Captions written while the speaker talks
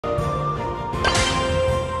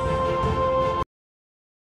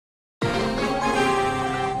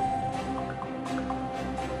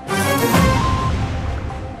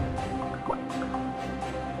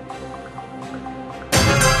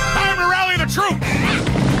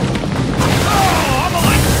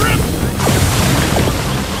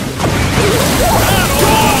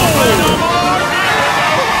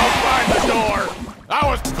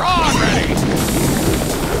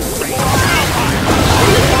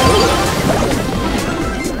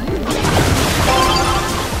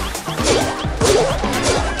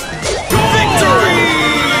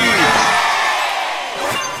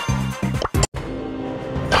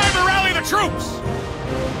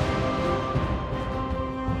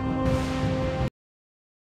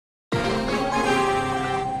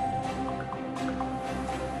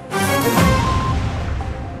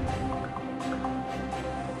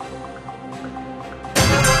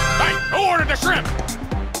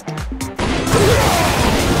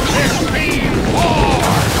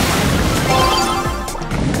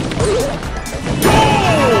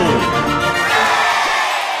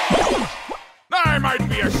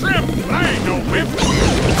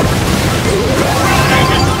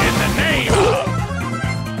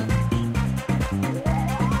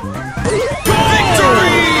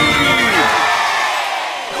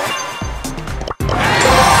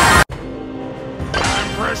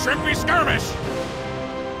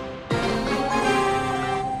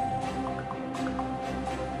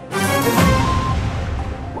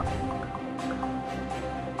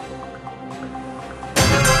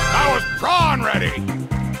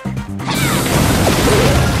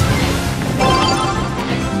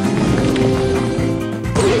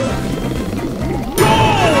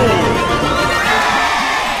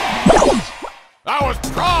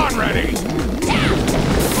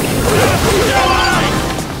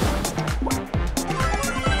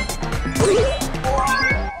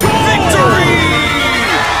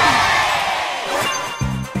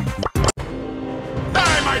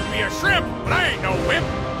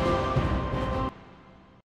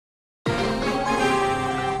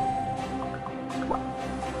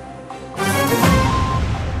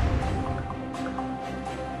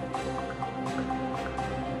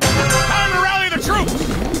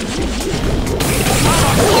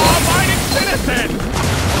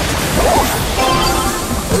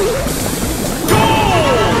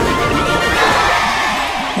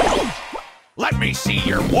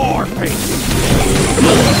war face!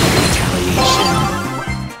 Retaliation.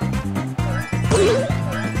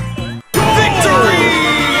 Victory!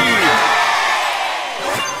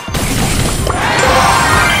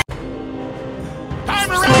 Time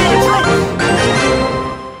to rally the troops!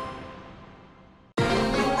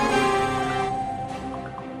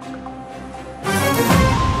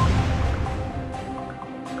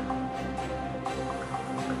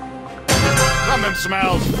 Something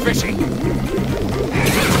smells fishy.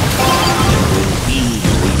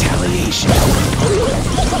 Retaliation.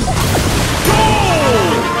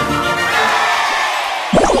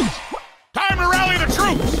 Time to rally the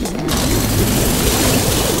troops!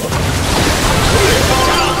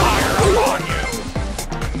 Hellfire upon you!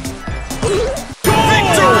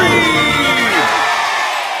 Victory!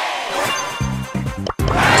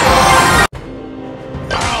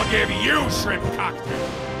 I'll give you shrimp cocktail!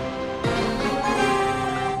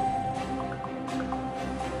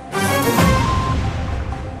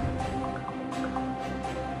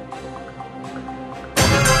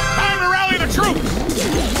 Time to rally the troops!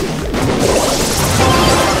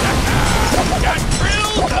 Got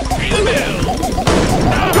drilled to pay the bill!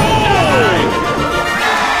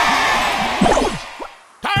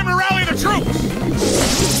 Time to rally the troops!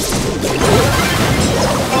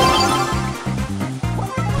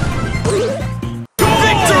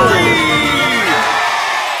 Victory!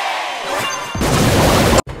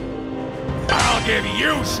 I'll give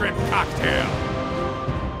you shrimp cocktail!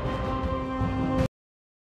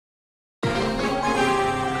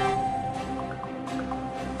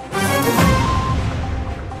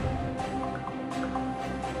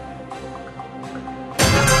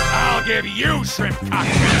 I'll give you shrimp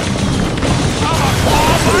cocktail! I'm a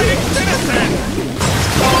law-abiding citizen!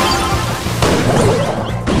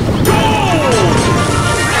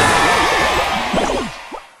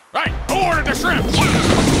 Right, who ordered the shrimp?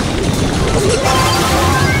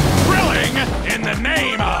 Grilling in the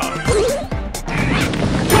name of...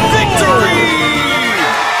 Victory!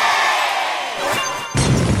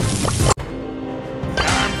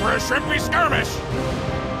 Time for a shrimpy skirmish!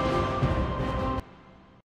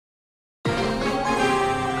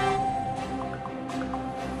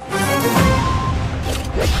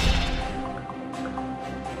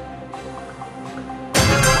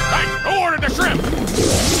 Hey, who ordered the shrimp?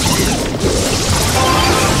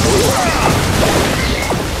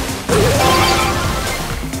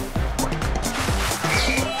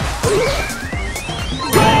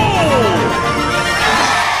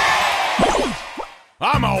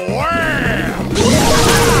 I'm a wham!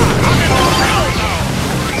 I'm in the kill zone!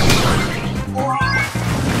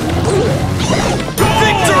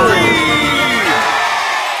 Victory!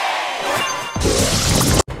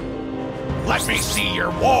 Let me see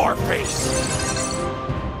your war face!